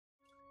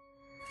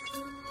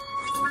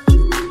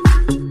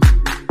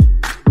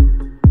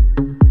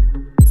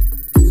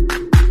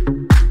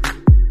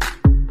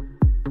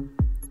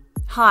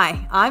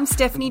Hi, I'm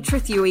Stephanie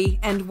Trethewey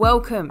and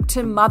welcome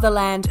to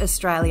Motherland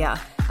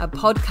Australia, a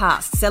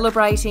podcast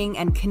celebrating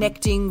and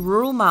connecting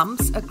rural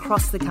mums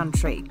across the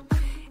country.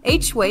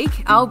 Each week,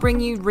 I'll bring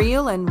you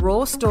real and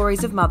raw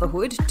stories of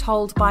motherhood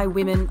told by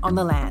women on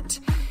the land.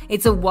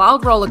 It's a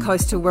wild roller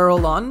coaster we're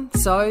all on,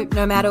 so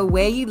no matter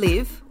where you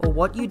live or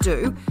what you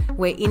do,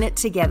 we're in it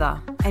together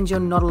and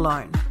you're not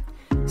alone.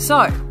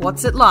 So,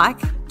 what's it like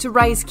to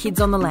raise kids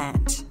on the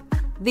land?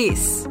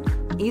 This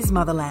is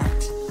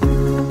Motherland.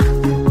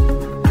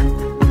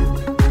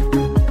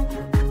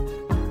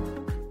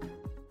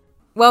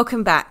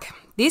 Welcome back.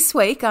 This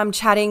week I'm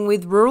chatting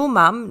with rural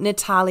mum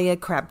Natalia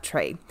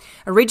Crabtree.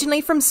 Originally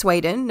from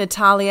Sweden,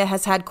 Natalia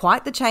has had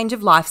quite the change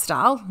of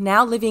lifestyle,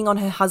 now living on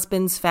her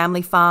husband's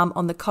family farm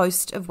on the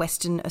coast of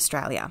Western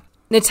Australia.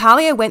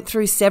 Natalia went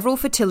through several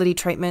fertility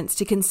treatments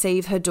to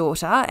conceive her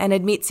daughter and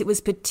admits it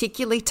was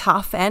particularly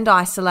tough and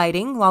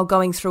isolating while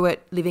going through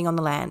it living on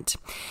the land.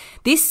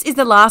 This is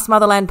the last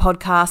Motherland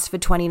podcast for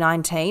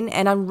 2019,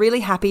 and I'm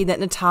really happy that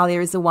Natalia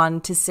is the one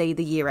to see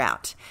the year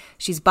out.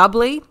 She's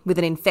bubbly, with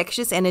an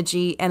infectious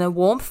energy and a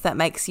warmth that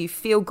makes you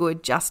feel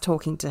good just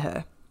talking to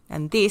her.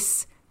 And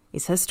this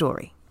is her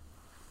story.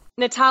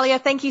 Natalia,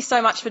 thank you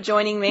so much for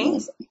joining me.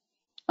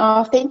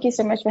 Oh, thank you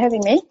so much for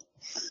having me.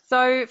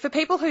 So for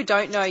people who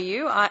don't know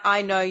you,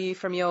 I know you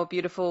from your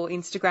beautiful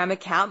Instagram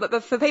account,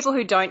 but for people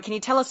who don't, can you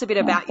tell us a bit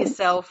about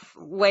yourself,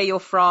 where you're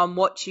from,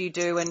 what you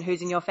do and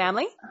who's in your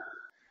family?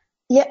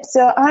 Yep,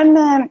 so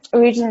I'm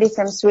originally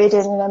from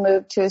Sweden and I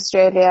moved to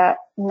Australia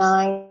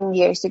 9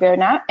 years ago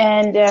now.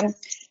 And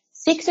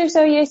 6 or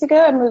so years ago,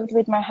 I moved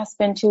with my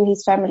husband to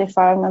his family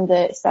farm on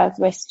the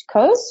southwest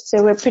coast.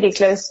 So we're pretty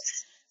close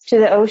to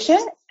the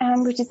ocean,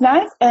 which is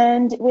nice.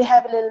 And we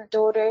have a little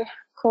daughter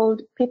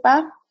called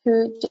Pippa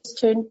who just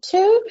turned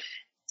 2.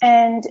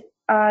 And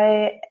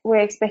we're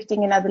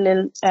expecting another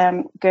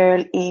little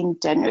girl in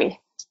January.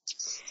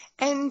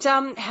 And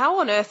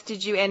how on earth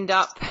did you end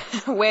up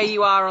where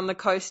you are on the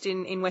coast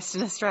in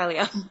Western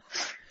Australia?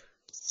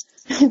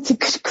 It's a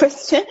good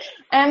question.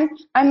 I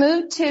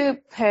moved to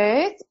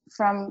Perth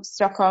from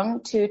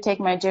Stockholm to take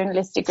my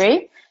journalist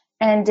degree.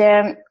 And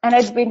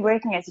I'd been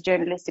working as a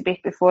journalist a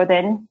bit before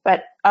then,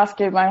 but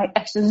after my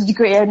actual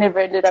degree, I never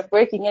ended up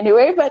working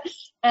anywhere. But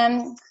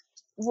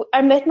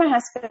I met my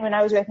husband when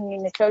I was working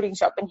in a clothing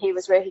shop and he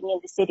was working in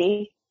the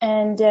city.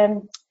 And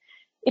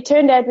it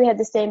turned out we had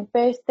the same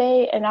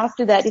birthday, and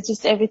after that,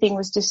 everything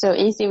was just so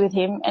easy with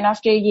him. And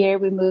after a year,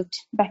 we moved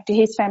back to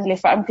his family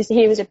farm because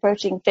he was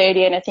approaching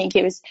 30, and I think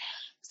he was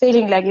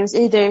feeling like it was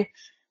either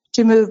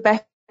to move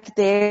back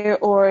there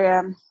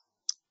or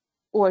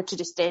to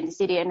just stay in the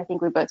city. And I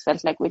think we both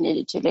felt like we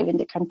needed to live in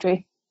the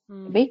country a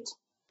bit.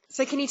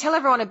 So can you tell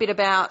everyone a bit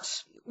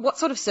about what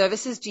sort of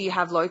services do you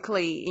have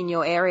locally in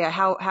your area?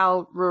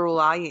 How rural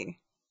are you?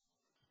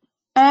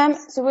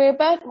 So we're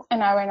about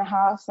an hour and a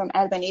half from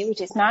Albany,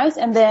 which is nice,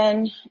 and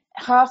then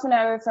half an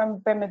hour from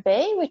Bremer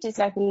Bay, which is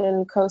like a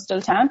little coastal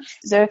town.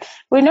 So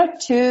we're not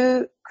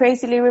too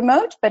crazily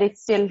remote, but it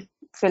still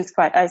feels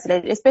quite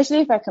isolated, especially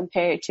if I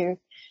compare it to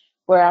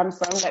where I'm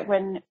from. Like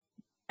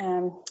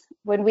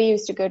when we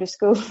used to go to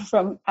school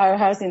from our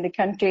house in the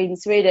country in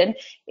Sweden,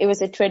 it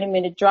was a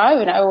 20-minute drive,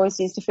 and I always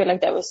used to feel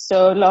like that was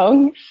so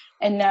long.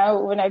 And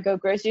now when I go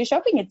grocery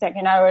shopping, it's like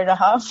an hour and a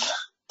half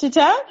to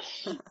town.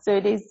 So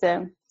it is.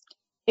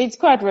 It's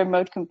quite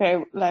remote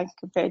compared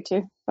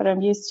to what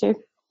I'm used to.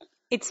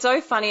 It's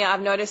so funny.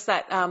 I've noticed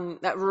that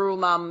that rural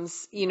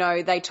mums,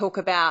 they talk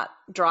about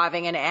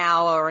driving an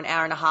hour or an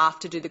hour and a half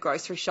to do the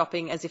grocery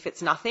shopping as if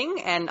it's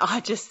nothing. And I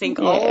just think,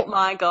 Oh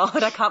my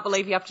God, I can't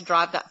believe you have to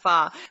drive that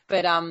far.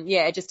 But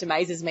it just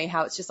amazes me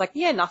how it's just like,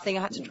 nothing.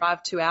 I had to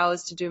drive 2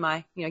 hours to do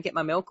my, get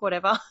my milk or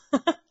whatever.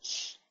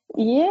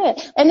 Yeah.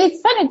 And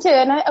it's funny too.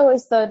 And I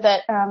always thought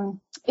that,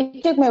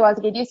 it took me a while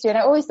to get used to, and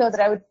I always thought that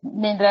I would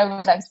mean that I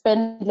would like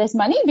spend less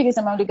money because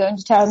I'm only going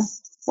to town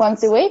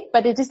once a week,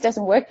 but it just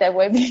doesn't work that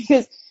way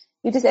because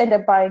you just end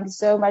up buying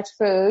so much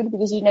food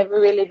because you never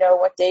really know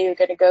what day you're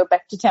going to go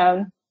back to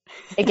town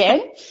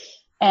again.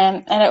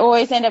 And I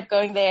always end up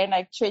going there and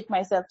I treat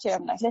myself too.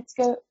 I'm like, let's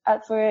go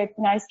out for a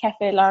nice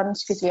cafe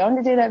lunch because we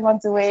only do that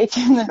once a week.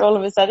 And then all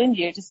of a sudden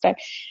you're just like,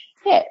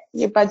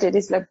 your budget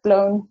is like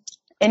blown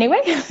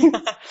anyway.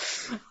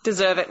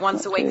 Deserve it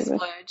once a week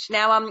splurge.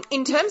 Now,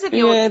 in terms of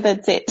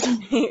that's it.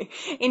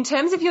 In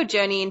terms of your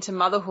journey into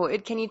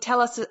motherhood, can you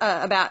tell us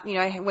about,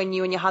 when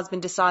you and your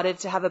husband decided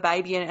to have a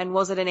baby and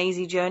was it an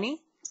easy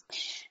journey?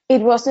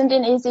 It wasn't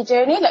an easy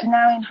journey. Like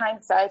now in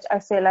hindsight, I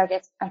feel like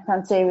I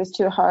can't say it was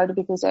too hard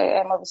because I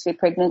am obviously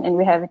pregnant and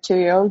we have a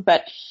 2-year-old,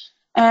 but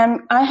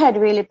I had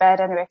really bad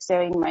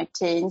anorexia in my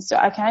teens. So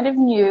I kind of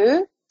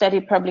knew that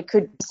it probably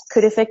could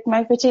affect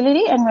my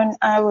fertility. And when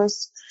I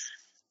was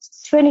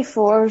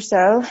 24 or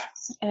so,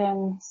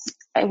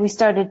 we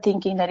started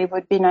thinking that it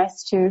would be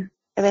nice to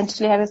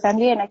eventually have a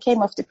family, and I came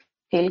off the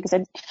pill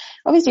because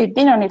obviously you've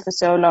been on it for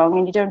so long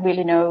and you don't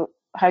really know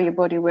how your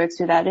body works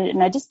without it,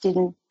 and I just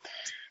didn't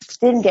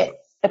get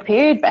a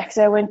period back.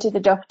 So I went to the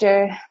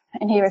doctor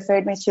and he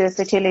referred me to a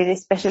fertility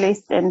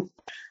specialist, and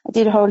I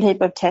did a whole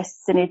heap of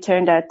tests, and it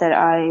turned out that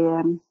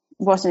I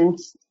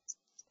wasn't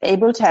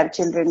able to have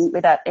children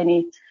without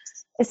any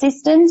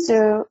assistance.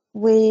 So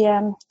we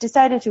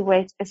decided to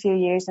wait a few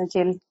years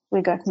until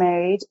we got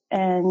married,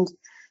 and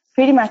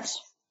pretty much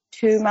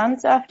 2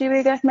 months after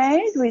we got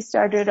married, we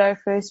started our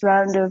first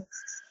round of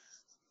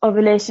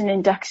ovulation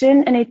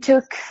induction, and it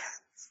took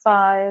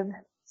five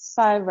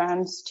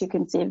rounds to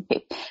conceive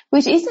Pip,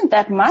 which isn't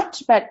that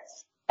much, but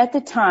at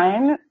the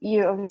time,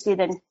 you obviously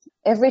then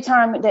every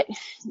time that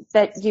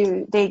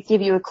they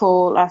give you a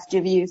call after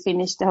you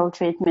finish the whole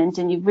treatment,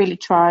 and you've really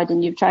tried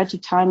and you've tried to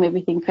time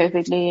everything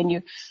perfectly, and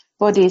your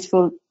body is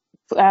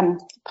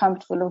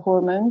pumped full of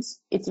hormones.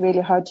 It's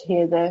really hard to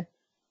hear the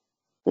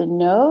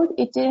no,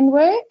 it didn't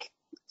work.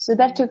 So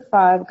that took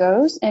 5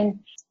 goes, and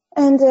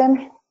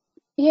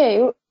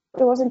it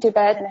wasn't too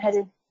bad, and I had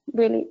a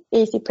really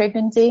easy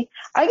pregnancy.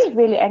 I get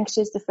really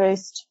anxious the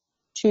first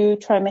 2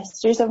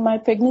 trimesters of my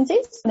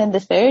pregnancies, and then the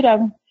third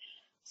I'm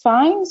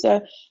fine.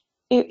 So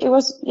it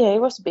was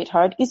a bit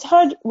hard. It's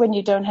hard when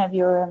you don't have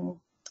your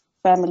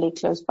family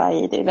close by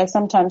either. Like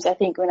sometimes I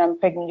think when I'm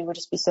pregnant, it would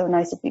just be so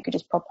nice if we could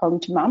just pop home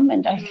to mum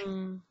and I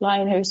lie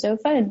on her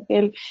sofa and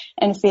feel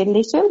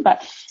little.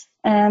 But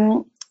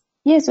so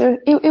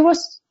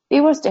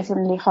it was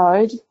definitely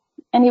hard,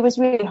 and it was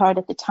really hard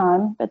at the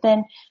time. But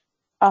then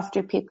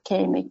after Pip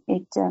came,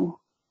 it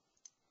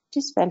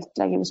just felt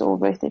like it was all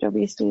worth it,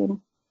 obviously.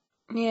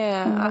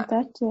 Yeah,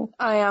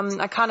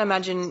 I can't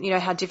imagine,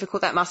 how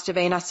difficult that must have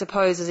been. I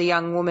suppose as a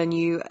young woman,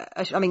 you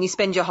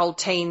spend your whole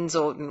teens,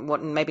 or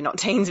maybe not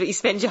teens, but you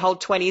spend your whole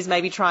 20s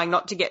maybe trying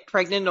not to get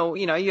pregnant, or,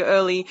 your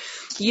early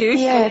youth.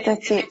 Yeah,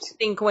 that's it. I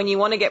think when you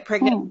want to get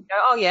pregnant, you go,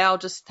 oh yeah, I'll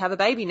just have a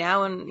baby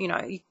now. And,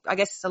 I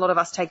guess a lot of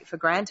us take it for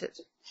granted.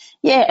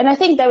 Yeah, and I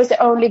think that was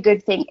the only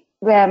good thing,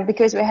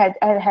 because I had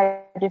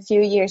a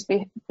few years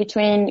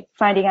between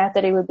finding out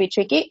that it would be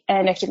tricky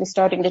and actually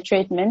starting the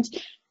treatment,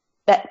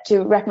 that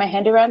to wrap my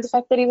hand around the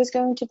fact that it was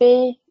going to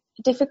be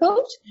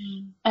difficult.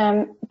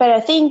 But I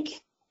think,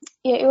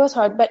 it was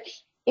hard, but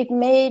it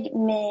made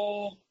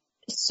me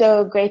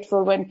so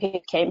grateful when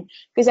Pip came,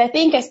 because I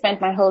think I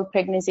spent my whole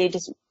pregnancy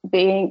just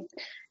being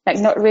like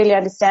not really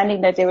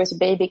understanding that there was a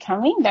baby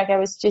coming. Like I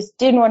was just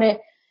didn't want to.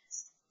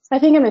 I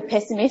think I'm a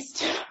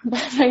pessimist,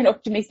 but an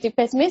optimistic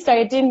pessimist.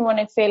 I didn't want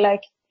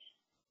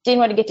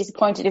to get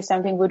disappointed if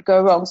something would go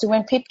wrong. So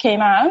when Pip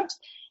came out,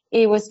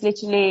 it was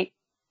literally,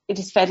 it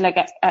just felt like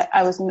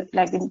I was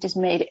like, it just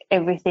made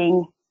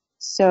everything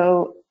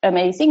so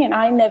amazing. And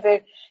I never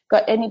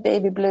got any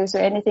baby blues or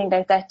anything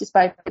like that,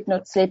 despite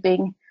not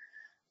sleeping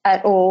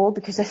at all,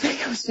 because I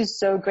think I was just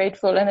so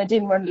grateful and I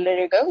didn't want to let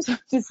her go. So I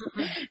just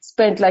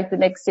spent like the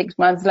next 6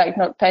 months, like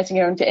not passing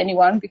her on to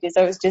anyone, because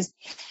I was just,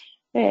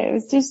 it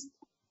was just,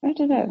 I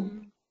don't know.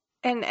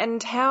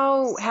 And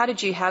how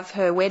did you have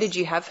her? Where did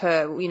you have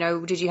her?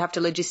 Did you have to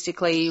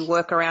logistically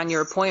work around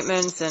your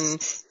appointments, and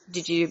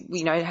did you,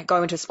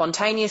 go into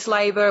spontaneous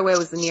labour? Where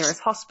was the nearest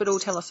hospital?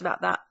 Tell us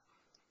about that.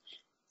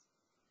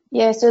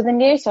 Yeah, so the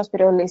nearest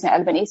hospital is in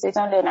Albany, so it's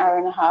only an hour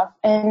and a half.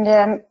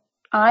 And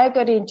I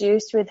got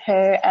induced with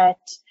her at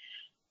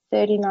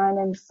 39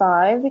 and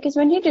 5, because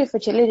when you do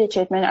fertility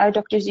treatment, our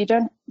doctors, they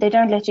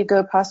don't let you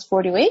go past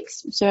 40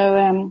 weeks.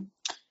 So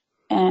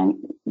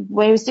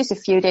well, it was just a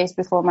few days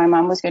before my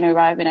mum was going to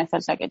arrive, and I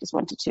felt like I just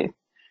wanted to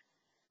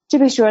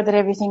be sure that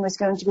everything was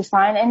going to be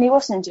fine. And it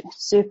wasn't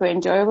super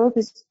enjoyable,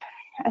 because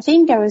I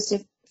think I was a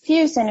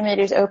few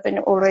centimeters open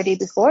already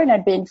before, and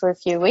I'd been for a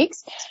few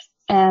weeks.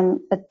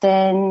 But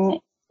then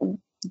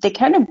they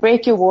kind of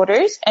break your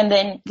waters and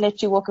then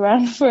let you walk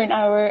around for an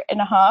hour and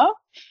a half,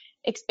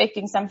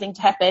 expecting something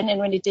to happen. And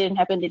when it didn't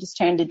happen, they just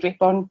turned the drip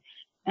on,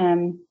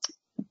 the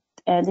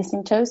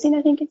Syntocin,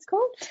 I think it's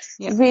called,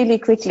 really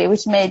quickly,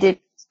 which made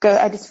it go.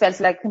 I just felt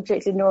like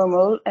completely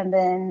normal. And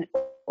then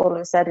all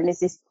of a sudden it's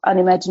this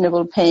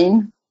unimaginable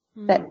pain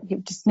that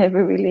you've just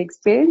never really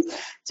experienced.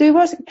 So it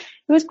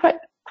was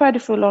quite a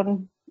full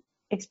on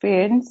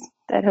experience,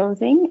 that whole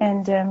thing.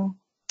 And,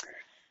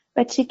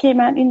 but she came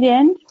out in the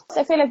end.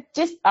 So I feel like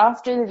just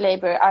after the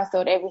labor, I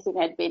thought everything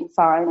had been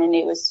fine, and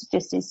it was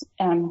just this,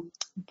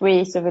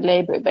 breeze of a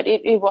labor, but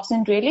it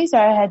wasn't really. So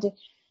I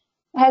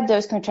had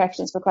those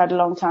contractions for quite a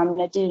long time,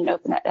 and I didn't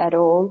open it at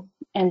all.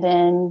 And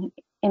then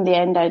in the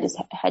end, I just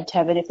had to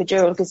have an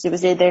epidural, because it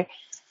was either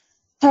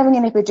having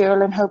an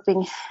epidural and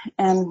hoping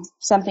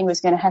something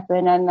was going to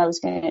happen and I was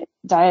going to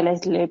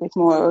dilate a little bit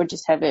more, or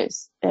just have a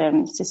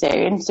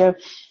cesarean. So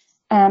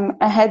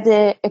I had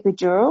the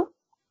epidural,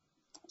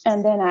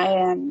 and then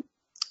I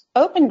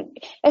opened.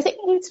 I think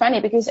it's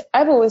funny, because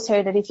I've always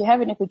heard that if you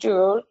have an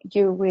epidural,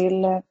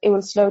 it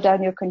will slow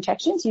down your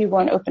contractions. You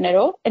won't open at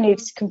all. And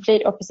it's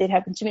complete opposite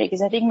happened to me,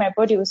 because I think my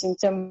body was in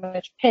so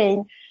much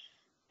pain,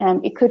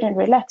 it couldn't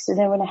relax. And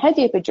then when I had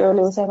the epidural,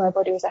 it was like my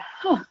body was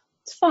like,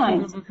 it's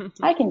fine.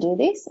 I can do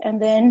this.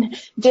 And then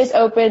just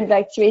opened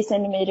like 3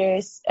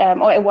 centimeters,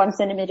 or 1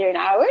 centimeter an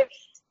hour,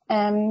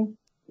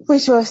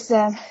 which was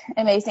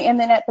amazing. And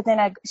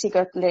then, she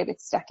got a little bit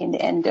stuck in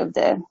the end of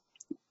the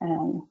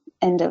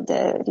end of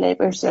the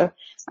labor. So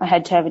I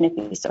had to have an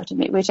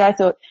episiotomy, which I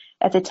thought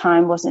at the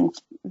time wasn't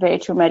very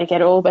traumatic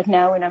at all. But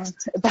now when I'm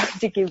about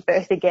to give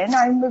birth again,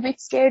 I'm a bit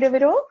scared of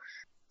it all.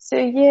 So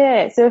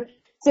yeah, so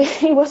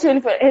it was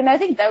really fun. And I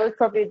think that was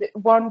probably the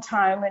one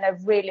time when I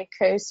really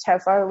cursed how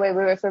far away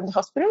we were from the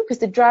hospital, because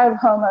the drive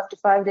home after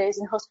 5 days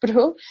in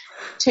hospital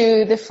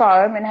to the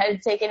farm, and I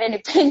hadn't taken any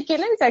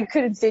painkillers. I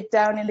couldn't sit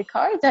down in the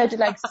car. So I had to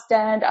like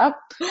stand up.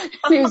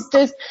 It was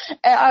just,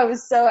 I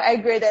was so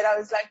angry that I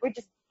was like, we're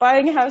just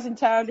buying a house in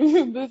town and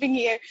we're moving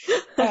here.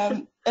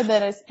 And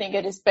then I think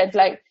I just spent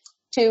like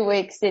 2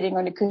 weeks sitting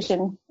on a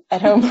cushion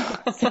at home.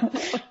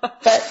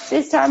 But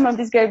this time I'm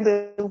just going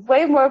to be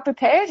way more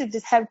prepared and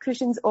just have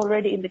cushions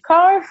already in the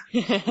car.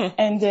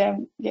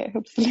 And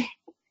hopefully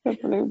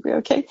it'll be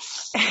okay.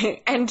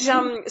 And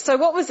so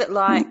what was it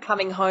like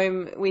coming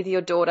home with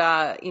your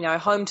daughter,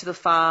 home to the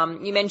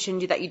farm? You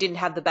mentioned that you didn't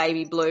have the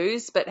baby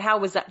blues, but how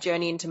was that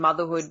journey into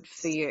motherhood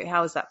for you?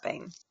 How has that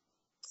been?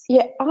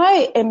 Yeah,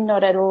 I am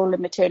not at all a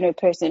maternal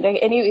person.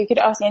 Like you could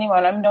ask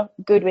anyone, I'm not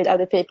good with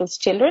other people's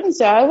children.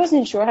 So I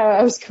wasn't sure how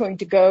I was going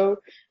to go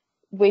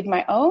with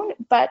my own,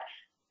 but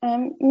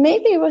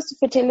maybe it was the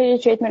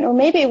fertility treatment, or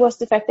maybe it was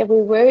the fact that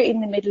we were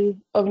in the middle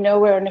of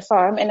nowhere on a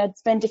farm, and I'd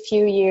spent a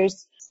few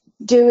years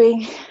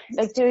doing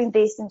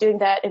this and doing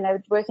that, and I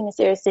would work in a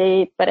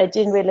CRC, but I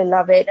didn't really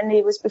love it. And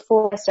it was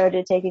before I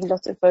started taking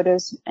lots of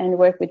photos and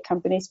work with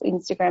companies for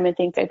Instagram and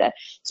things like that.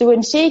 So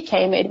when she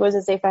came, it was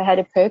as if I had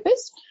a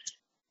purpose,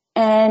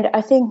 and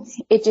I think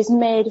it just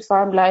made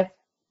farm life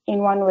in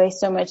one way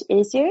so much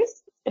easier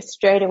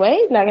straight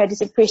away. Like I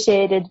just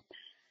appreciated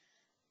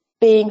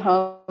being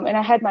home, and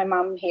I had my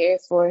mum here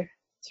for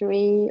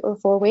 3 or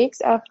 4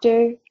 weeks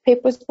after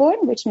Pip was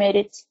born, which made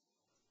it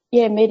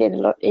a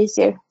lot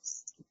easier.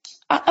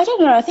 I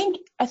don't know.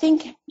 I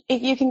think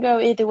you can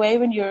go either way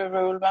when you're a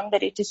rural mum,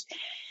 that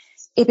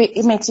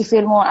it makes you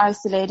feel more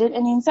isolated,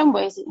 and in some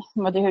ways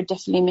motherhood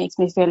definitely makes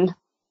me feel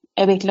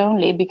a bit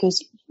lonely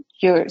because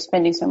you're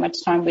spending so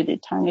much time with a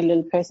tiny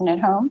little person at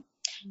home.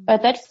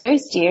 But that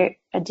first year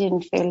I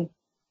didn't feel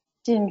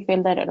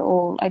that at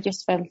all. I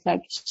just felt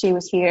like she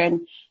was here,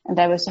 and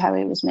that was how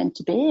it was meant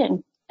to be,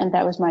 and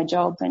that was my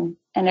job, and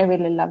I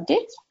really loved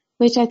it,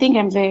 which I think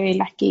I'm very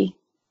lucky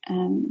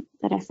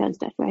that I felt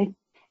that way.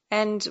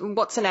 And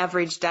what's an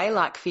average day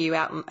like for you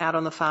out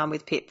on the farm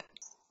with Pip?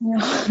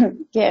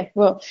 Yeah,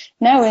 well,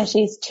 now when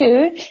she's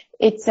 2,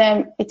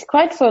 it's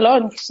quite full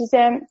on.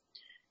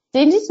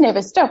 They just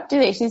never stop, do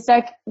they? She's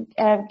like,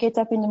 gets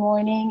up in the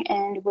morning,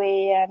 and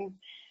we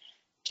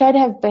try to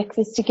have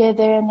breakfast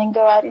together, and then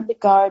go out in the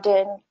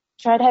garden,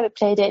 try to have a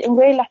play date. And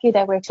we're lucky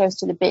that we're close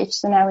to the beach.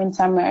 So now in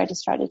summer, I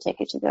just try to take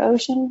her to the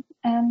ocean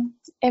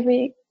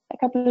every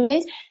couple of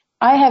days.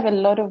 I have a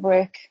lot of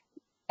work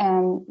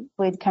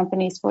with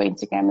companies for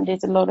Instagram, and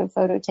there's a lot of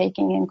photo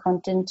taking and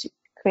content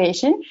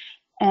creation,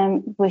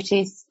 which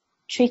is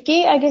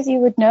tricky. I guess you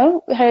would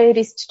know how it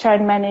is to try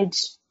and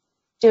manage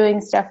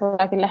doing stuff on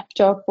like a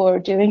laptop, or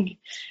doing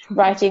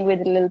writing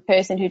with a little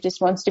person who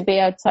just wants to be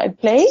outside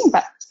playing.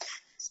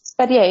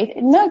 But yeah,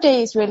 no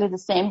day is really the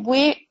same.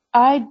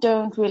 I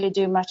don't really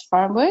do much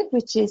farm work,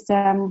 which is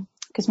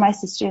because my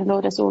sister-in-law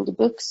does all the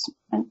books.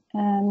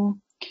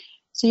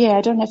 So yeah,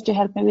 I don't have to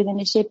help me with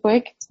any sheep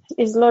work.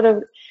 It's a lot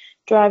of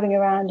driving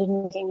around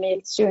and making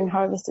meals during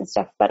harvest and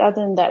stuff. But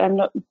other than that, I'm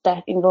not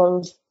that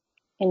involved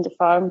in the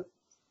farm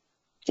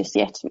just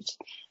yet, which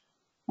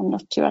I'm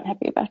not too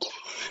unhappy about.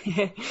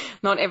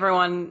 Not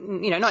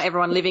everyone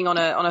living on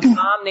a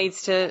farm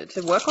needs to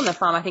work on the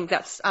farm. I think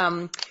that's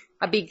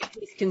a big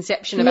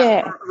misconception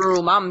about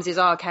rural mums is,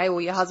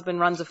 your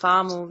husband runs a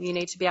farm, or you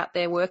need to be out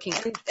there working.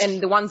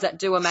 And the ones that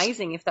do,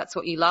 amazing. If that's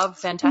what you love,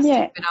 fantastic.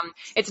 Yeah. But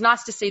it's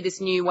nice to see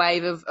this new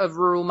wave of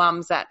rural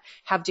mums that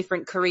have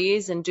different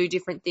careers and do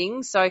different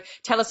things. So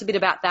tell us a bit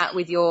about that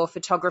with your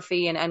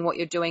photography and what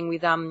you're doing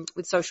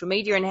with social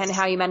media, and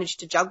how you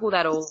managed to juggle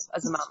that all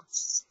as a mum.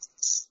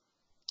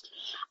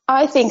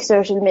 I think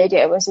social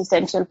media was an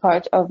essential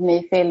part of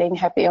me feeling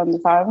happy on the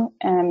farm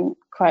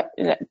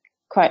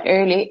quite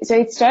early. So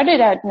it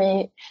started out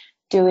me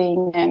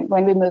doing,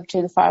 when we moved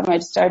to the farm, I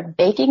just started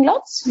baking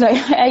lots.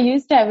 Like I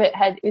used to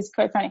it was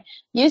quite funny. I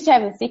used to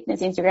have a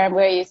fitness Instagram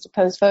where I used to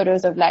post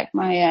photos of like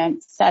my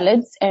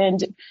salads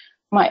and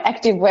my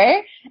active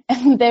wear.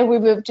 And then we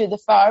moved to the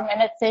farm,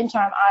 and at the same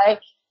time I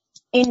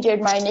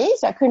injured my knee,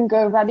 so I couldn't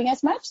go running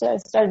as much. So I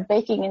started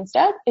baking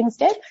instead.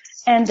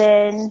 And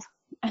then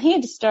I think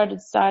I just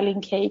started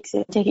styling cakes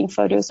and taking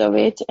photos of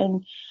it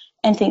and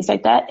things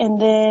like that.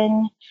 And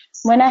then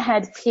when I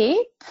had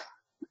Pip,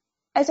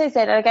 as I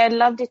said, like I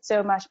loved it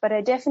so much, but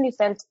I definitely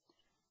felt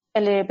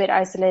a little bit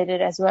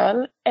isolated as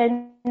well.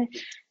 And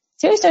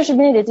through social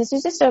media, there's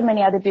just so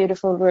many other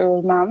beautiful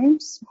rural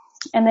mums.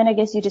 And then I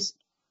guess you just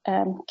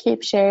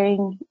keep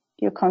sharing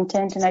your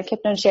content, and I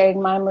kept on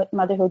sharing my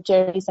motherhood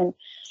journeys. And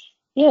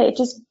yeah,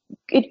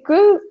 it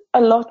grew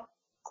a lot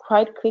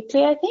quite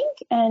quickly, I think.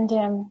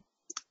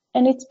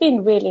 And it's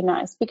been really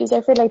nice, because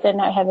I feel like then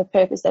I have a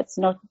purpose that's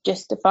not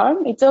just a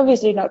farm. It's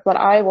obviously not what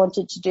I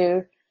wanted to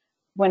do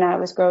when I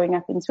was growing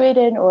up in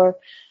Sweden, or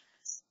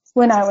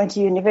when I went to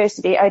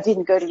university, I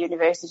didn't go to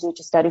university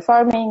to study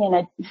farming,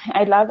 and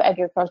I love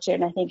agriculture,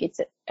 and I think it's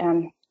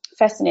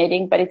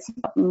fascinating, but it's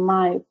not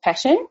my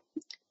passion.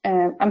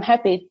 I'm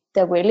happy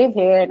that we live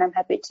here, and I'm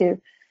happy to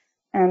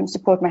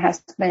support my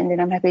husband,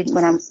 and I'm happy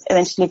when I'm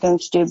eventually going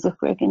to do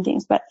bookwork and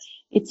things, but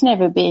it's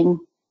never been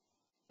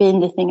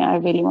the thing I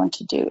really want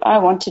to do. I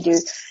want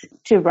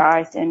to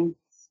write and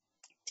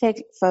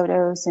take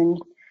photos, and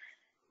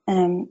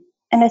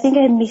I think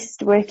I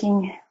missed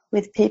working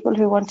with people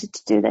who wanted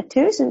to do that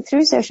too. So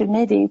through social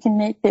media, you can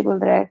meet people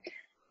that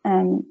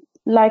are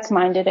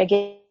like-minded, I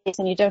guess,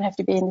 and you don't have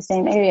to be in the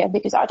same area,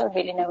 because I don't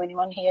really know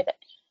anyone here that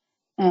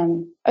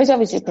there's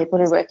obviously people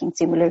who work in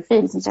similar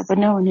fields and stuff, but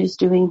no one who's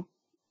doing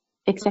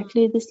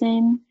exactly the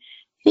same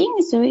thing.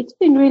 So it's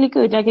been really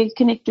good. Like, I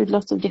connect with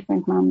lots of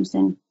different mums.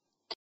 And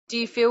do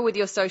you feel with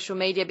your social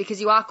media,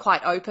 because you are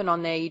quite open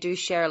on there, you do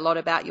share a lot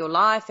about your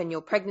life and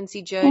your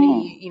pregnancy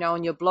journey, you know,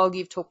 on your blog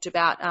you've talked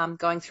about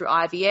going through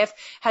IVF.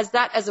 Has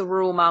that, as a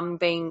rural mum,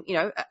 being, you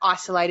know,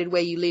 isolated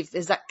where you live,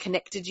 has that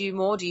connected you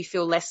more? Do you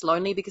feel less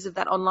lonely because of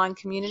that online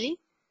community?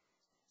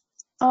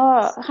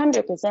 Oh,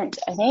 100%,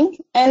 I think.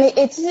 And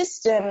it's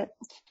just,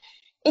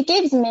 it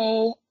gives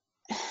me,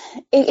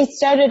 it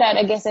started out,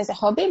 I guess, as a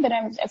hobby, but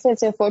I feel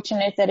so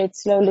fortunate that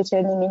it's slowly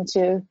turning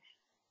into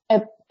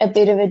a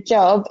bit of a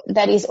job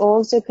that is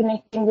also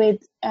connecting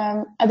with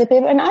other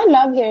people. And I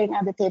love hearing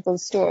other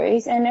people's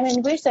stories. And I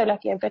mean, we're so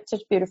lucky. I've got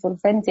such beautiful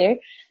friends here.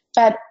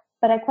 But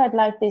I quite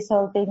like this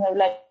whole thing of,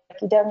 like,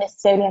 you don't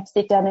necessarily have to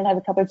sit down and have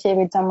a cup of tea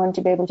with someone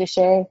to be able to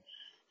share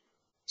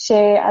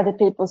other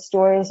people's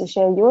stories or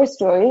share your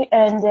story.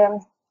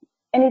 And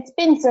it's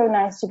been so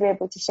nice to be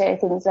able to share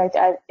things like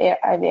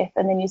IVF,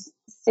 and then you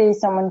see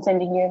someone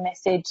sending you a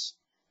message.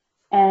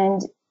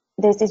 And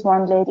there's this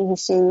one lady who,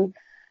 she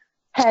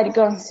had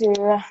gone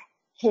through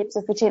heaps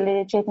of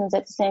fertility treatments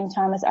at the same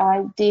time as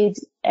I did,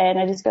 and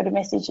I just got a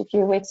message a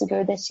few weeks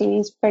ago that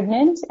she's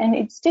pregnant, and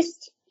it's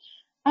just,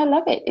 I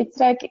love it. It's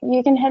like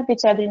you can help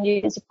each other and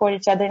you can support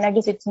each other, and I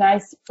guess it's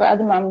nice for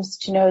other mums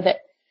to know that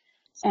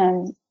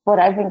what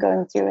I've been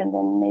going through, and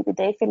then maybe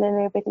they feel a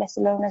little bit less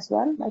alone as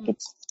well. Like,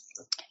 it's,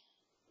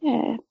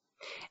 yeah.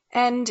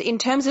 And in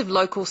terms of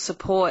local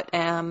support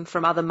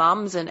from other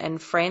mums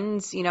and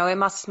friends, you know, it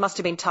must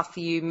have been tough for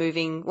you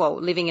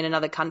living in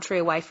another country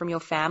away from your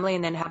family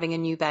and then having a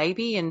new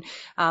baby. And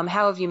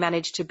how have you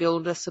managed to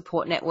build a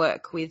support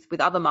network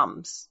with other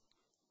mums?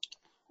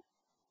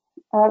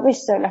 We're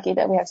so lucky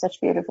that we have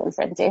such beautiful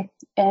friends here.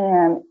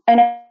 And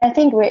I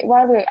think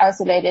while we're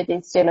isolated,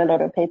 there's still a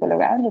lot of people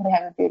around, and we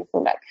have a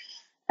beautiful, like,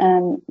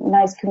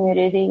 nice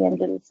community and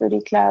little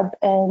foodie club.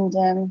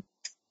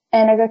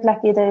 And I got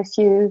lucky that a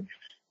few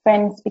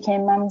friends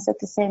became mums at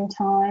the same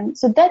time.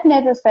 So that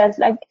never felt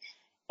like,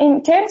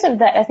 in terms of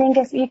that, I think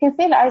if you can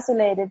feel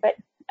isolated, but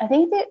I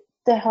think that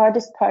the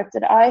hardest part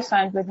that I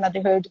find with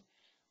motherhood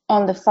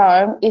on the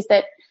farm is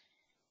that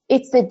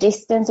it's the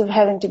distance of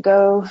having to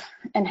go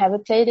and have a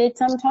play date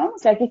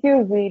sometimes. Like, if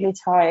you're really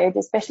tired,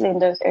 especially in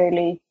those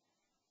early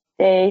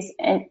days,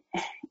 and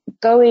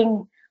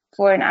going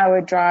for an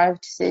hour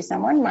drive to see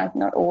someone might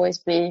not always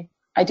be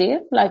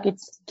ideal. Like,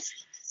 it's,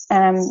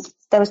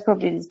 that was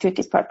probably the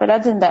trickiest part. But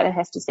other than that, I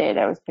have to say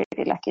that I was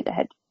pretty lucky that I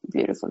had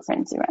beautiful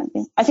friends around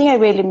me. I think I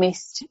really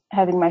missed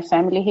having my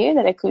family here,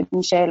 that I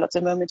couldn't share lots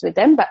of moments with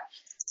them. But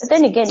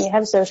then again, you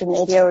have social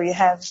media or you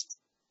have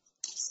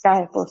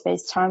Skype or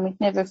FaceTime.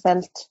 It never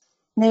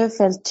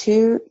felt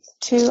too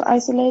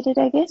isolated,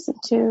 I guess,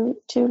 and too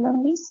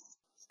lonely.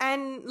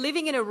 And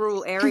living in a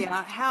rural area,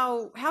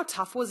 how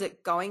tough was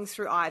it going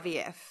through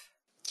IVF?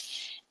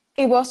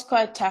 It was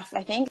quite tough,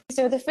 I think.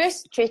 So the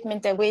first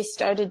treatment that we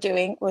started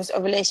doing was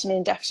ovulation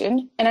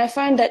induction. And I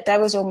find that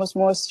was almost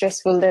more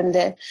stressful than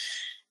the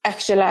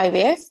actual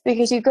IVF,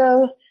 because you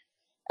go,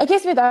 I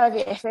guess with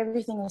IVF,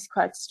 everything is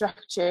quite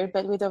structured,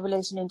 but with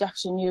ovulation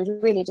induction,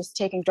 you're really just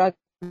taking drugs,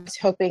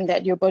 hoping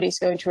that your body's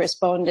going to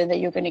respond and that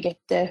you're going to get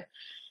the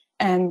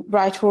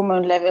right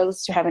hormone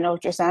levels to have an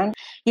ultrasound.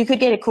 You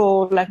could get a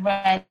call, like,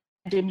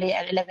 randomly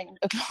at 11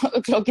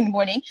 o'clock in the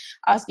morning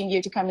asking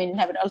you to come in and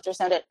have an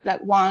ultrasound at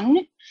like 1.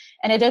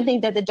 And I don't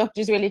think that the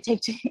doctors really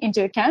take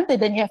into account that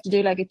then you have to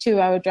do like a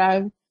 2-hour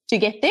drive to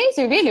get there.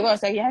 So it really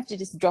was like you have to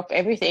just drop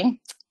everything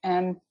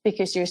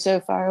because you're so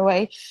far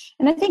away.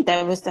 And I think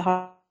that was the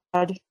hard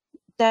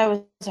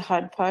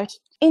part.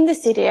 In the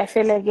city, I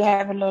feel like you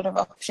have a lot of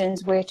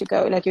options where to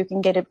go. Like, you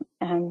can get a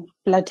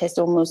blood test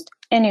almost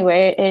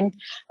anywhere. And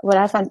what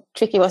I found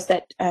tricky was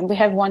that we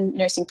have one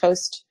nursing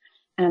post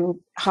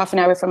half an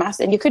hour from us,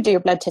 and you could do your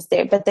blood test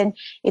there, but then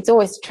it's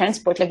always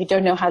transport. Like, you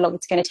don't know how long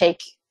it's going to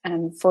take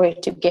for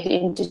it to get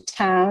into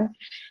town.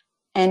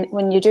 And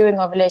when you're doing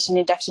ovulation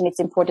induction,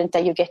 it's important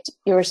that you get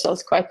your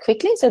results quite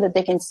quickly so that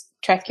they can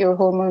track your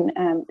hormone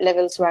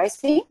levels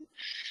rising.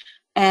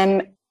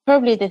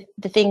 Probably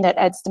the thing that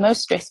adds the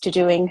most stress to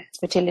doing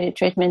fertility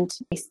treatment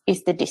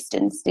is the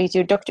distance.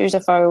 Your doctors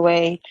are far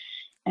away,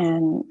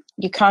 and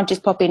you can't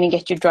just pop in and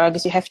get your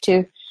drugs. You have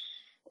to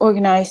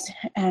organize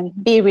and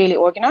be really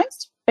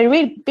organized, but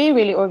be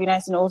really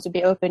organized and also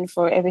be open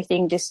for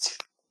everything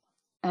just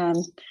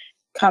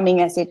coming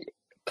as it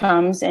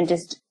comes and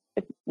just,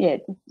 yeah,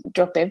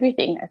 drop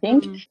everything, I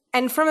think.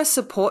 And from a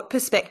support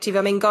perspective,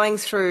 I mean, going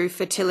through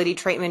fertility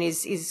treatment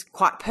is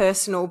quite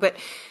personal, but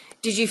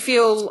did you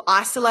feel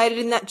isolated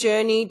in that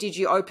journey? Did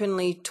you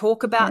openly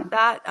talk about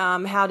that?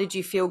 How did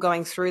you feel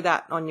going through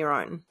that on your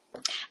own?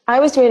 I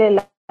was really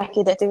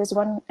lucky that there was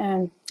one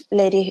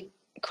lady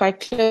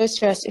quite close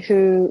to us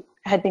who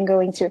had been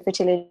going through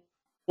fertility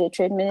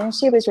treatment, and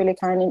she was really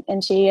kind.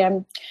 And she,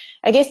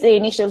 I guess the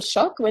initial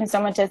shock when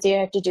someone tells you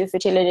have to do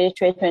fertility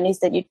treatment is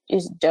that you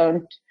just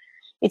don't,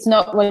 it's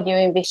not what you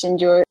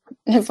envisioned your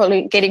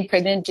getting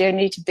pregnant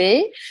journey to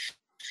be.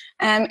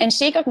 And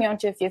she got me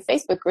onto a few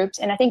Facebook groups,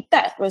 and I think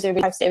that was a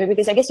real lifesaver,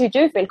 because I guess you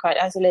do feel quite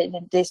isolated.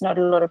 There's not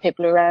a lot of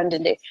people around,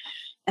 and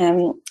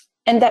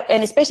and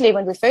especially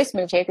when we first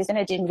moved here, because then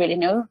I didn't really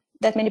know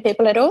that many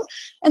people at all,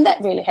 and that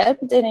really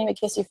helped. And I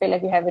guess you feel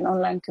like you have an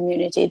online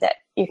community that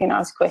you can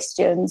ask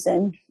questions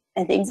and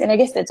things. And I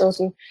guess that's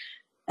also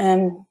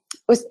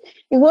it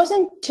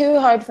wasn't too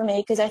hard for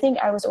me, because I think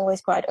I was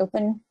always quite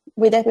open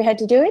with that we had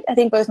to do it. I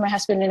think both my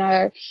husband and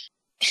I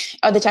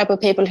are the type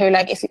of people who,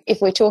 like,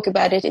 if we talk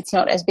about it, it's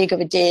not as big of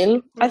a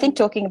deal. I think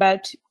talking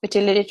about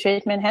fertility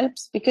treatment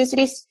helps, because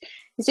it's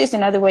just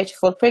another way to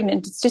fall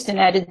pregnant. It's just an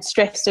added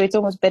stress. So it's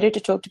almost better to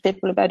talk to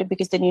people about it,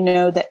 because then you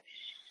know that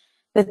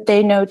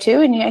they know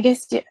too. And I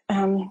guess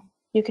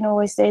you can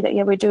always say that,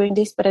 yeah, we're doing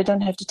this, but I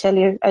don't have to tell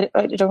you. I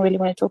don't really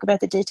want to talk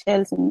about the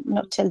details and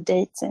not tell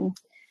dates and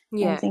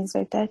things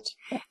like that.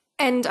 Yeah.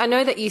 And I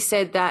know that you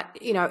said that,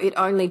 it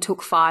only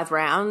took 5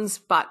 rounds,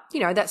 but,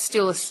 that's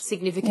still a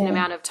significant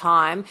amount of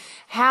time.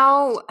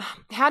 How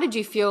did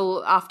you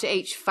feel after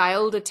each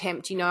failed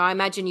attempt? I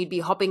imagine you'd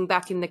be hopping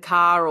back in the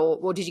car,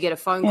 or did you get a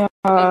phone call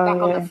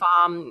back on the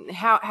farm?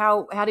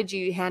 How did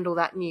you handle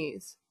that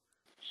news?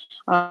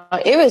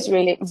 It was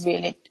really,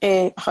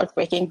 really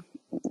heartbreaking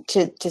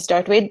to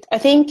start with. I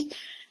think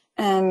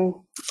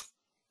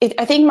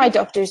I think my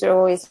doctors are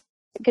always,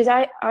 because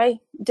I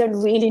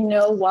don't really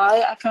know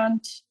why I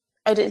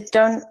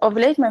don't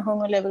ovulate. My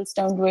hormone levels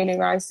don't really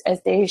rise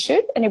as they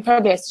should, and it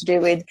probably has to do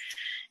with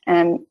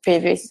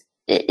previous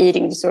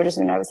eating disorders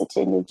when I was a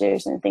teenager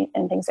and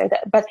things like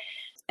that. But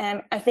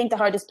I think the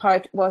hardest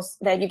part was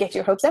that you get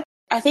your hopes up.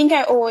 I think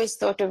I always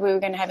thought that we were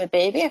going to have a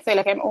baby. I feel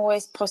like I'm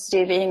always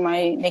positive in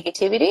my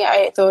negativity.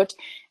 I thought,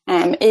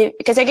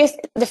 because I guess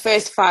the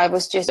first 5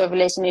 was just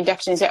ovulation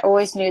inductions. I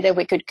always knew that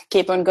we could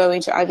keep on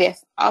going to IVF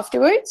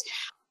afterwards.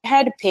 I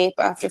had a PIP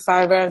after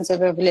 5 rounds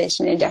of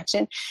ovulation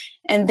induction.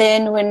 And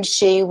then when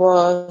she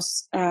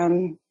was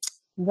 1,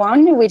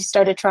 we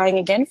started trying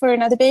again for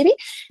another baby.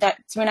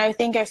 That's when I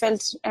think I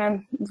felt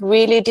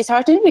really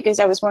disheartened, because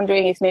I was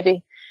wondering if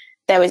maybe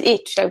that was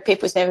it. So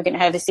PIP was never going to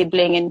have a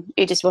sibling, and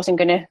it just wasn't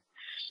going to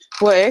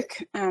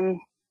work.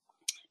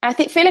 I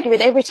feel like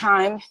with every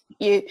time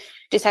you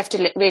just have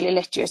to really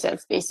let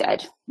yourself be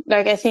sad.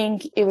 Like, I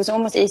think it was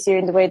almost easier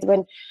in the way that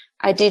when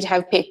I did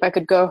have PIP, I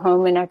could go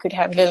home and I could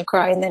have a little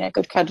cry, and then I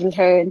could cuddle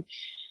her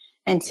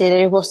and say that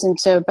it wasn't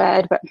so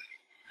bad. But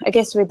I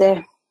guess with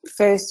the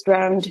first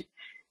round,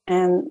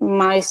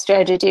 my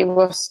strategy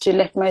was to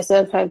let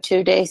myself have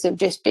 2 days of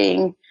just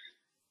being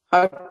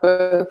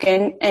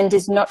heartbroken and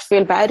just not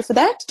feel bad for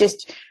that.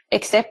 Just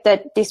accept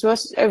that this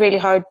was a really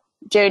hard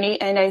journey,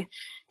 and I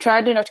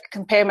tried to not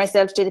compare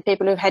myself to the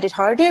people who've had it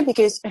harder,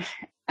 because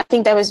I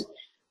think that was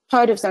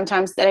part of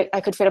sometimes that I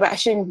could feel about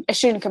I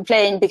shouldn't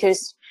complain,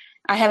 because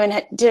I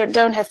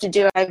don't have to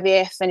do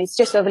IVF, and it's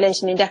just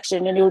ovulation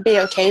induction and it will be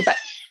okay. But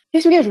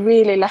yes, we got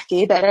really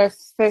lucky that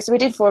we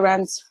did 4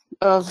 rounds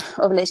of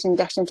ovulation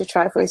induction to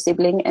try for a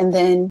sibling, and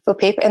then for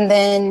PIP, and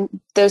then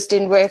those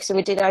didn't work, so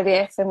we did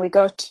IVF, and we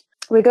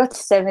got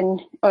 7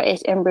 or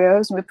 8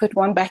 embryos, and we put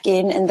 1 back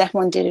in, and that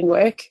one didn't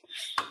work.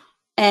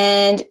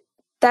 And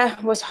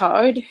that was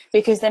hard,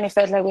 because then it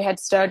felt like we had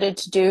started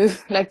to do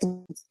like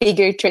the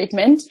bigger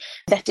treatment.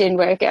 That didn't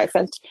work. I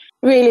felt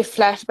really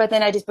flat, but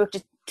then I just booked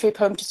a trip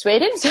home to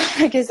Sweden. So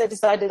I guess I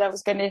decided I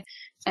was going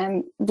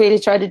to really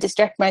try to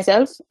distract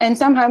myself. And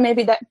somehow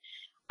maybe that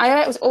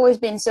I was always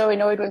been so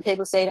annoyed when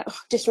people say, oh,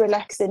 just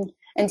relax and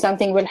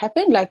something will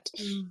happen. Like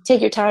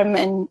take your time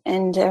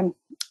and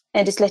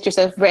just let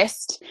yourself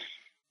rest.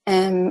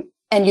 And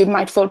you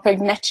might fall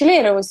pregnant naturally.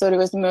 And I always thought it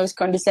was the most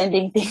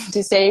condescending thing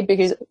to say,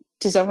 because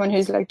to someone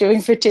who's like doing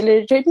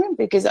fertility treatment,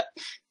 because I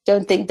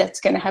don't think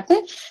that's going to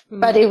happen.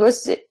 But it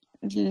was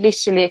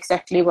literally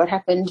exactly what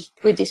happened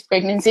with this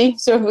pregnancy.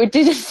 So we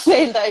didn't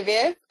fail the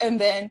IVF, and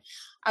then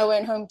I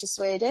went home to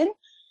Sweden.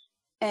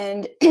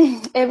 And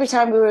every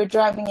time we were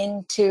driving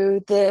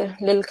into the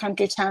little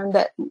country town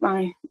that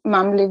my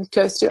mum lived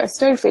close to, I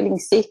started feeling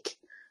sick.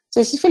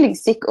 So she's feeling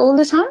sick all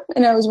the time.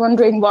 And I was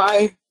wondering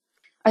why.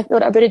 I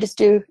thought I better just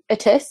do a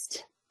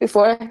test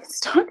before I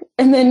start.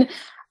 And then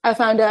I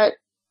found out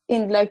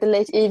in like the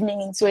late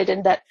evening in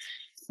Sweden that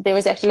there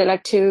was actually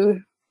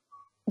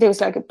there was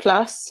like a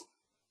plus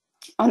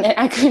on it.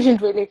 I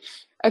couldn't believe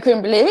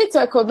it. So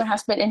I called my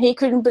husband, and he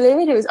couldn't believe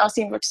it. He was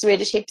asking what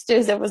Swedish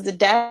hipsters that was the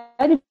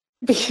dad,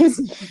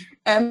 because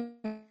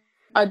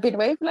I'd been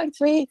away for like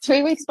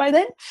three weeks by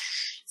then.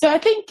 So I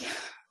think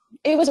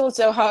it was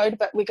also hard,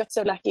 but we got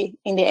so lucky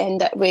in the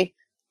end that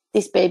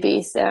this baby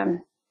is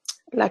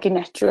like a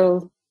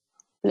natural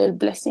little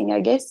blessing, I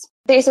guess.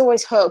 There's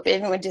always hope,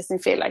 even when it doesn't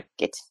feel like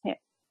it. Yeah.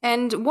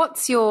 And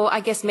what's your, I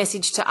guess,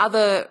 message to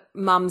other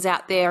mums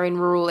out there in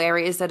rural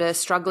areas that are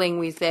struggling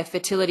with their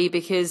fertility?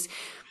 Because,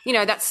 you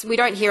know, we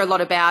don't hear a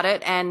lot about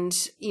it, and,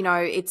 you know,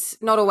 it's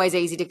not always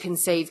easy to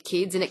conceive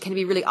kids, and it can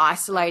be really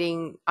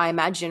isolating, I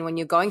imagine, when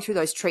you're going through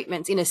those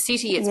treatments. In a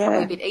city, it's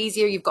probably a bit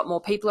easier. You've got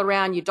more people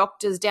around, your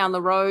doctors down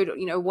the road,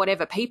 you know,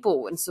 whatever,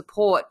 people and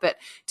support. But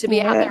to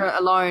be out there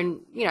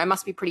alone, you know,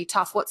 must be pretty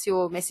tough. What's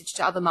your message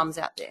to other mums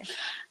out there?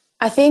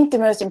 I think the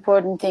most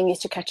important thing is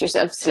to cut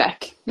yourself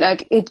slack.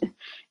 Like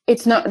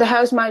it's not, the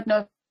house might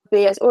not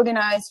be as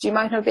organized. You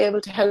might not be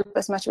able to help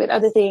as much with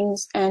other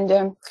things. And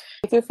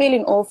if you're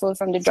feeling awful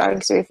from the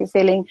drugs, or if you're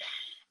feeling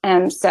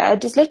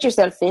sad, just let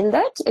yourself feel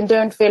that, and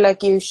don't feel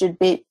like you should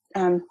be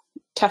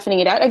toughening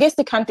it out. I guess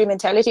the country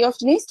mentality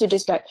often is to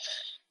just like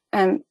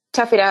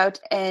tough it out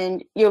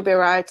and you'll be all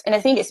right. And I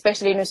think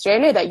especially in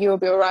Australia, that you'll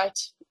be all right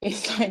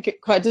is like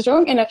quite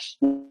strong. And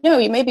no,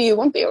 maybe you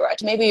won't be all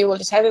right. Maybe you will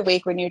just have a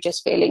week when you're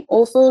just feeling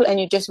awful and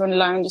you just want to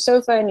lie on the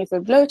sofa and you feel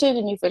bloated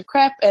and you feel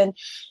crap, and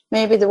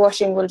maybe the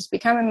washing will just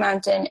become a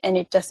mountain and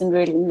it doesn't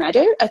really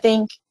matter. I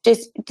think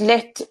just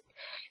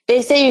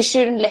they say you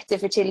shouldn't let the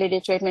fertility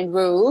treatment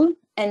rule,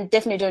 and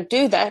definitely don't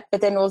do that,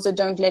 but then also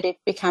don't let it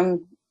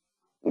become,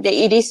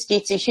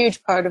 it's a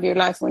huge part of your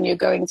life when you're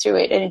going through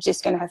it, and it's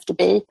just going to have to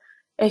be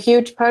a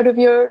huge part of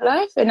your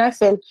life. And I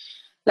feel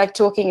like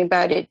talking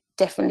about it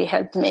definitely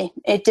helped me.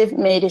 It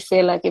made it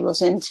feel like it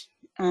wasn't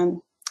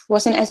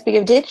as big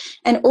of a deal.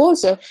 And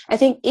also, I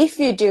think if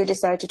you do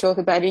decide to talk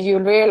about it, you'll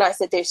realize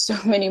that there's so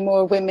many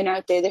more women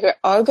out there that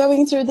are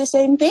going through the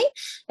same thing.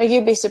 Like,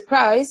 you'll be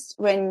surprised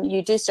when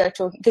you do start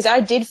talking, because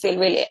I did feel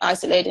really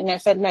isolated, and I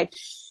felt like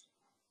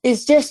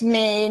it's just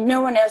me,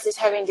 no one else is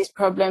having this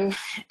problem.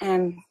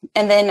 And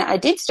then I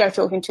did start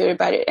talking to her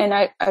about it, and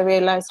I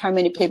realized how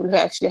many people who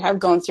actually have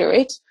gone through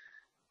it.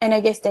 And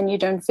I guess then you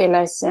don't feel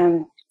as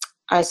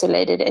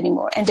isolated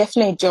anymore. And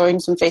definitely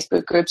join some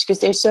Facebook groups, because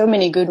there's so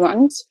many good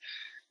ones.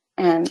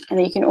 And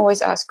then you can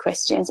always ask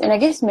questions. And I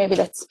guess maybe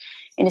that's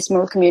in a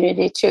small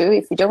community too.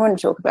 If you don't want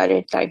to talk about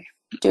it, like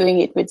doing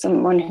it with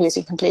someone who is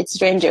a complete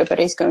stranger but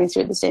is going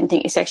through the same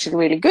thing is actually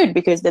really good,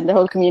 because then the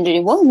whole community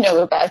won't know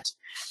about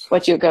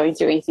what you're going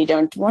through if you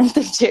don't want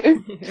them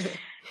to.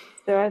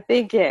 So I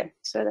think,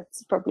 so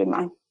that's probably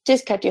mine.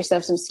 Just cut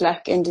yourself some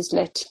slack and just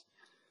let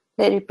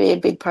it be a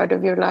big part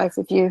of your life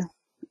if you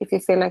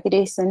feel like it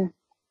is,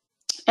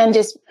 and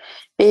just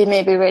be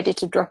maybe ready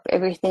to drop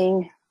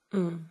everything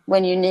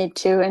when you need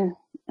to, and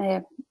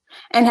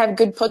have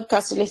good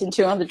podcasts to listen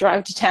to on the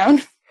drive to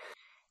town.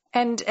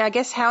 And I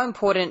guess, how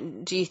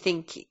important do you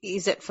think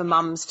is it for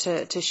mums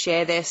to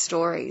share their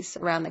stories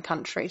around the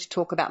country, to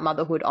talk about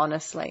motherhood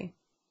honestly?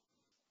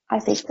 I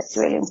think that's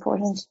really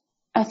important.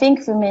 I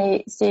think for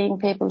me, seeing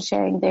people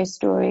sharing their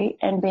story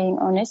and being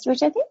honest,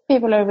 which I think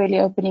people are really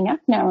opening up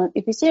now.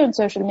 If you see on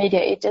social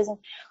media, it doesn't,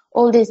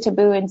 all these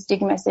taboo and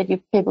stigmas that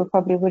people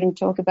probably wouldn't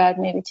talk about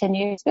maybe 10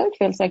 years ago, it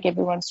feels like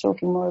everyone's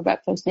talking more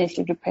about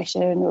postnatal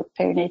depression or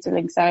perinatal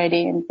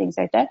anxiety and things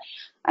like that.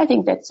 I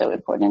think that's so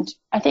important.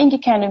 I think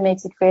it kind of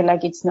makes it feel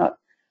like it's not,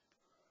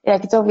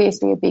 like it's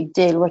obviously a big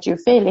deal what you're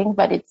feeling,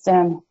 but it's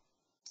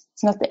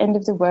not the end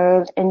of the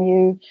world.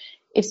 And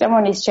if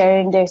someone is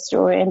sharing their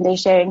story and they're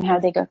sharing how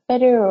they got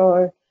better,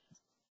 or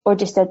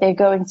just that they're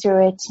going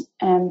through it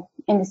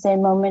in the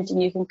same moment,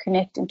 and you can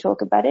connect and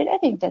talk about it, I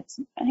think that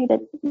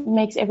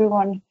makes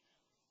everyone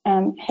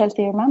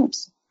healthier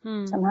mums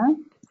somehow.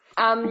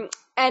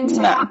 And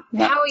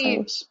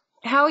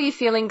how are you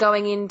feeling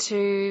going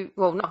into,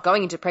 well, not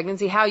going into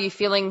pregnancy, how are you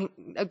feeling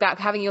about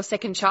having your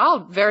second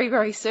child very,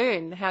 very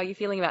soon? How are you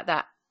feeling about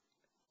that?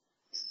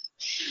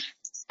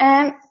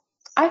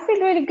 I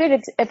feel really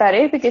good about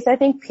it, because I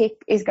think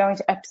Pip is going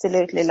to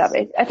absolutely love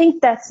it. I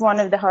think that's one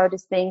of the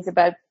hardest things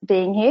about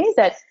being here, is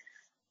that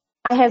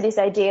I have this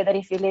idea that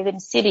if you live in a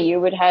city,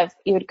 you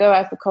would go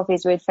out for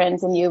coffees with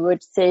friends and you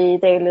would see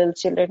their little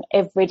children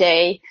every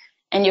day,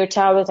 and your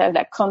child would have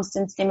that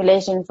constant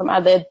stimulation from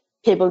other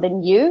people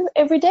than you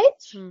every day.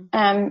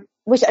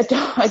 Which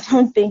I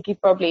don't think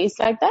it probably is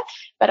like that.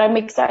 But I'm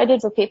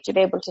excited for Pip to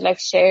be able to like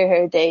share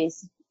her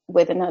days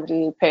with another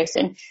little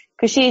person,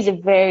 because she's a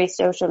very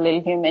social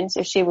little human,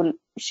 so she will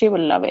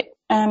love it.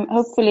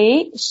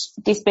 Hopefully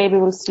this baby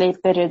will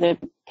sleep better than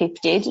Pip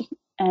did,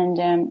 and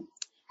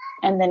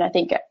then I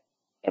think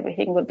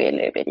everything will be a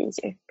little bit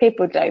easier. Pip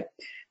would like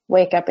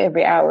wake up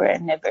every hour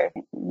and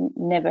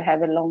never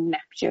have a long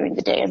nap during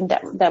the day, and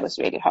that was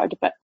really hard.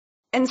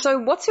 And so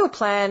what's your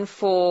plan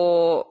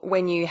for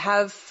when you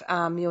have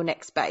your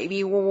next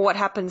baby? Well, what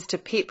happens to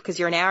Pip? Because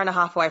you're an hour and a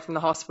half away from the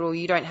hospital.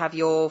 You don't have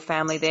your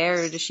family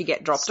there. Or does she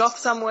get dropped off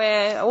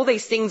somewhere? All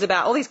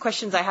these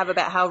questions I have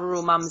about how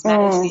rural mums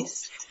manage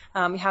this.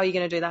 How are you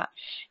going to do that?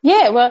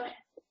 Yeah, well,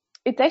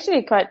 it's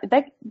actually quite,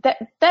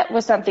 that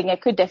was something I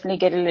could definitely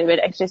get a little bit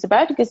anxious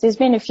about, because there's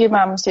been a few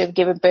mums who have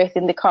given birth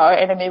in the car,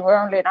 and I mean, we're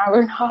only an hour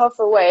and a half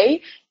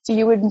away, so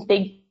you wouldn't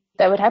think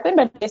that would happen.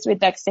 But I guess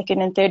with like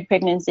second and third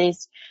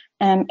pregnancies,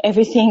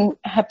 everything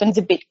happens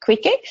a bit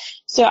quicker.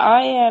 So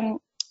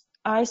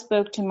I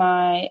spoke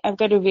to I've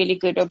got a really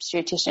good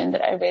obstetrician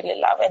that I really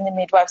love, and the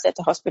midwives at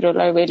the hospital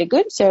are really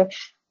good. So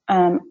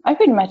I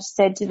pretty much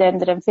said to them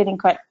that I'm feeling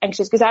quite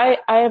anxious because I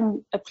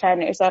am a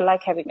planner, so I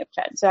like having a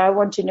plan. So I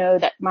want to know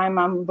that my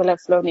mum will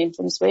have flown in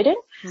from Sweden,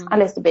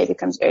 unless the baby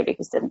comes early,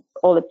 because then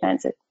all the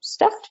plans are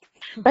stuffed.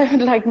 But I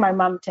would like my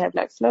mum to have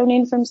like flown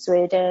in from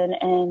Sweden,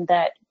 and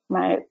that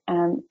my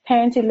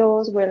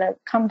parents-in-laws will have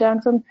come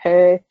down from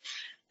Perth.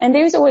 And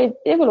there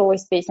will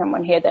always be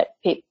someone here that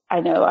I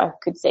know I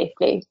could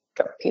safely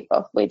drop people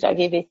off with, like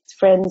if it's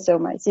friends or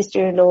my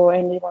sister-in-law or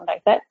anyone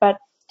like that. But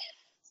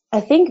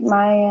I think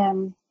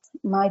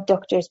my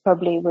doctors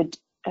probably would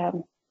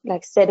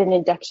like set an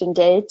induction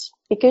date,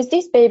 because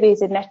this baby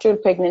is a natural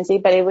pregnancy,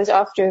 but it was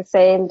after a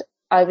failed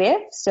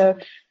IVF. So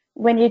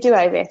when you do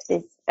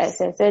IVF,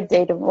 as I said,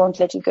 they won't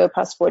let you go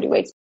past 40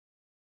 weeks.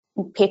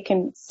 Pick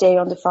and stay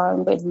on the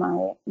farm with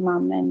my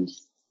mum and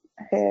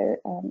her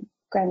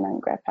grandma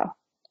and grandpa.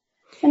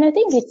 And I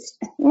think it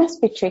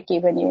must be tricky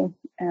when you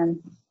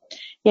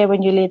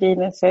live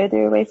even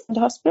further away from the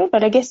hospital.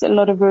 But I guess a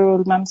lot of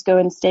rural mums go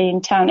and stay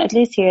in town. At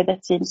least here,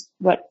 that seems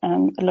what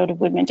a lot of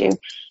women do.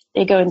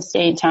 They go and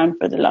stay in town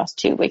for the last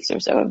 2 weeks or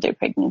so of their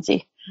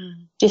pregnancy,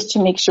 just to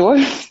make sure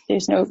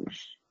there's no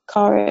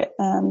car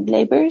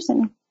labours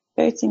and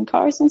births in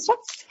cars and stuff.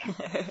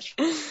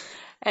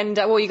 And,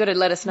 well, you got to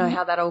let us know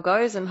how that all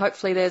goes, and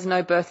hopefully there's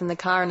no birth in the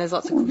car and there's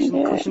lots of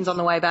cushions on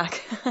the way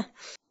back.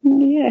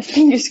 Yeah,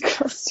 fingers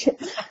crossed.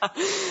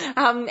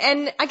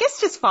 And I guess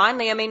just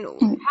finally, I mean,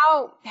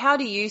 how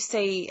do you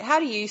see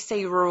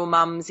rural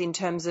mums in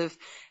terms of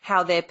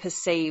how they're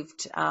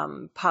perceived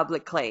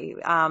publicly?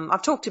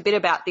 I've talked a bit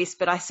about this,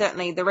 but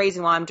the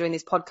reason why I'm doing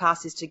this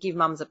podcast is to give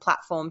mums a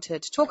platform to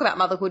talk about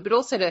motherhood, but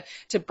also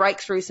to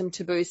break through some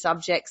taboo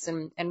subjects.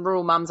 And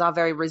rural mums are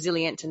very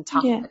resilient and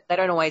tough. Yeah. They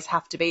don't always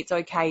have to be. It's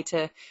okay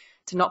to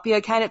not be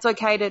okay, and it's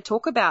okay to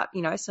talk about,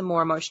 some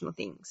more emotional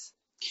things.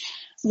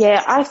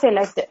 Yeah, I feel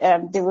like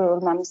the rural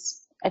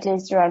mums, at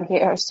least around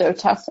here, are so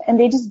tough, and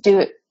they just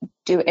do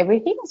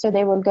everything. So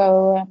they will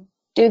go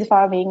do the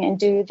farming and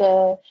do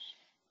the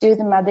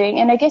mothering.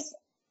 And I guess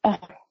a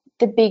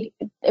big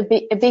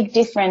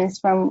difference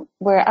from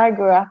where I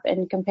grew up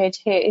and compared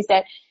to here is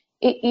that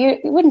you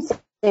wouldn't say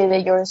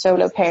that you're a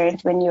solo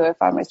parent when you're a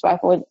farmer's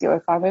wife or you're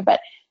a farmer, but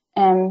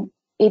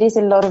it is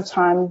a lot of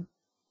time.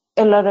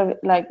 A lot of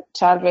like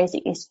child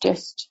raising is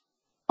just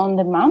on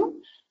the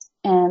mum,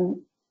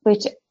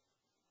 which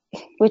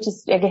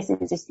is, I guess,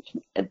 it is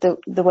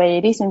the way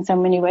it is in so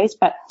many ways.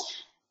 But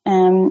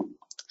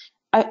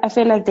I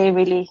feel like they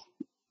really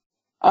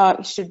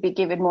should be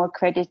given more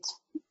credit,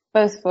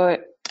 both for,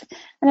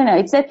 I don't know,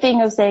 it's that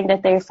thing of saying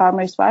that they're a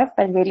farmer's wife,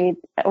 but really,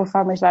 or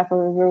farmer's wife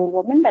or a rural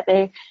woman, but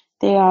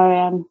they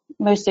are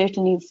most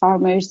certainly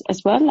farmers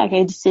as well. Like,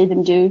 I see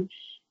them do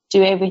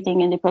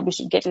everything, and they probably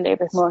should get a little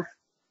bit more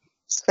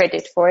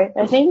credit for it,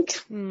 I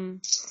think.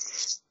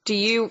 Do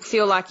you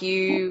feel like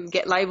you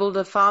get labelled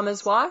a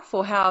farmer's wife,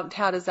 or how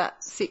does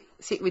that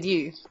sit with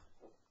you?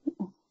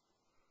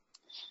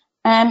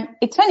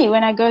 It's funny,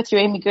 when I go through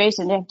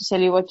immigration, they have to tell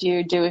you what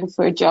you're doing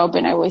for a job,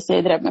 and I always say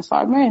that I'm a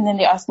farmer, and then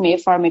they ask me a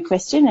farming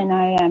question, and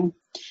I am,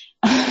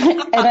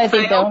 and I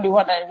think the only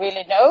one I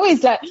really know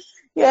is like,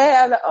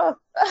 yeah, I'm like, oh,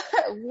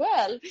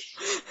 well,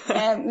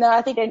 no,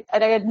 I think I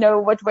don't know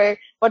what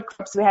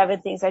crops we have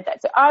and things like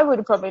that. So I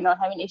would probably not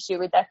have an issue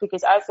with that,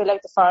 because I feel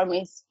like the farm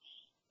is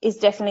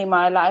definitely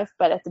my life,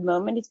 but at the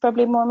moment it's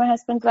probably more my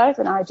husband's life,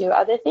 and I do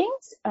other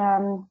things.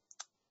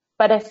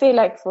 But I feel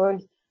like for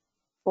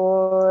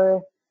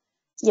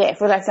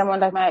like someone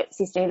like my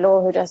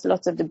sister-in-law who does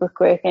lots of the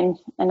bookwork and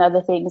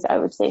other things, I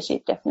would say she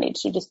definitely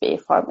should just be a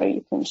farmer.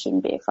 You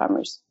shouldn't be a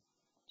farmer's.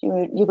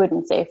 You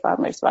wouldn't say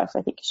farmer's wife.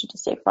 I think you should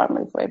just say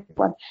farmer for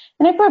everyone.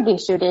 And I probably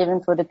should,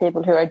 even for the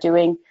people who are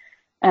doing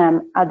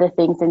other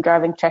things and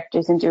driving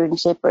tractors and doing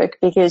shape work,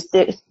 because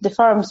the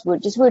farms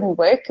wouldn't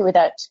work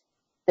without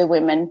the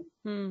women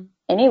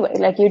anyway.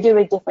 Like, you're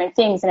doing different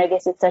things, and I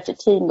guess it's such a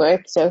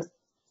teamwork, so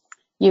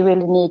you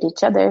really need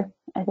each other,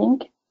 I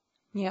think.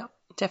 Yeah,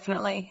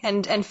 definitely.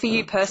 And for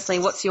you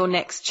personally, what's your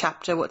next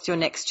chapter? What's your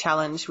next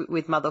challenge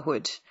with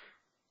motherhood?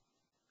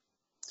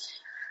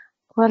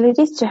 Well, it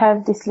is to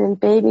have this little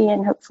baby,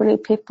 and hopefully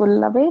people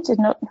love it and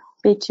not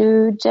be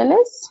too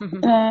jealous.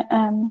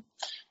 And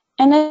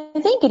I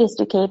think it is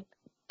to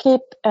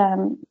keep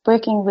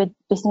working with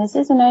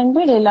businesses, and I'm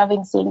really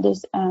loving seeing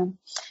this.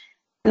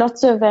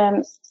 Lots of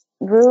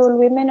rural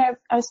women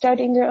are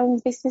starting their own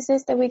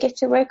businesses that we get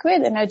to work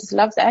with, and I just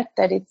love that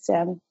it's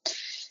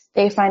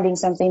they're finding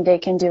something they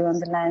can do on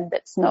the land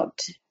that's not.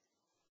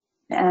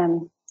 I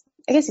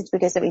guess it's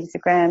because of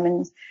Instagram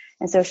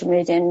and social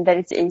media, and that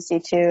it's easy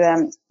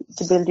to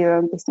build your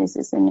own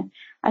businesses. And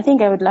I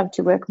think I would love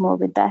to work more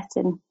with that.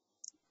 And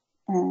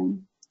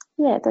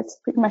that's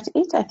pretty much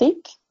it, I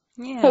think.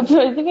 Yeah. I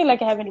feel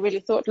like I haven't really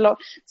thought a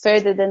lot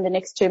further than the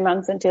next 2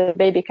 months until the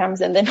baby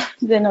comes, and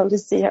then I'll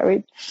just see how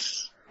it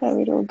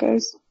all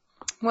goes.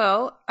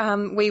 Well,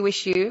 we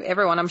wish you,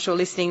 everyone I'm sure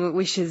listening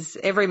wishes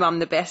every mum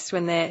the best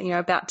when they're,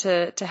 about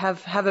to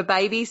have a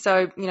baby.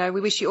 So,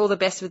 we wish you all the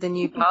best with the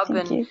new pub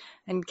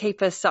and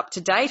keep us up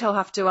to date. I'll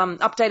have to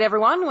update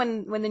everyone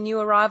when the new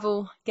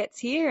arrival gets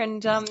here.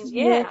 And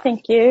yeah,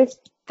 thank you.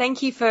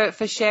 Thank you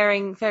for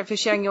sharing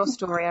your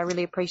story. I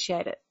really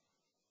appreciate it.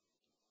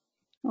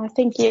 Oh,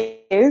 thank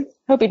you.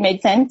 Hope it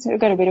made sense. I've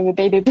got a bit of a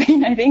baby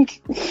brain, I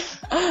think.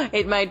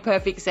 It made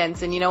perfect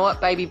sense. And you know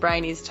what? Baby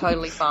brain is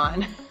totally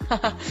fine.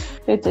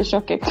 It's a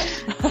shocker.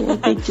 Yeah,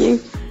 thank you.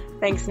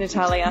 Thanks,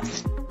 Natalia.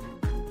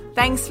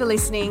 Thanks for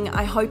listening.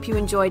 I hope you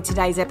enjoyed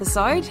today's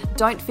episode.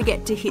 Don't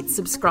forget to hit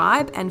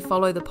subscribe and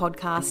follow the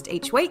podcast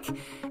each week.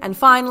 And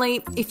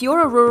finally, if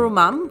you're a rural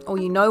mum or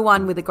you know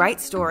one with a great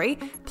story,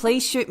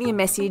 please shoot me a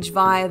message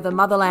via the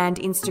Motherland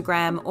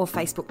Instagram or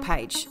Facebook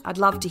page. I'd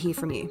love to hear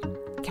from you.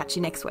 Catch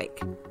you next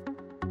week.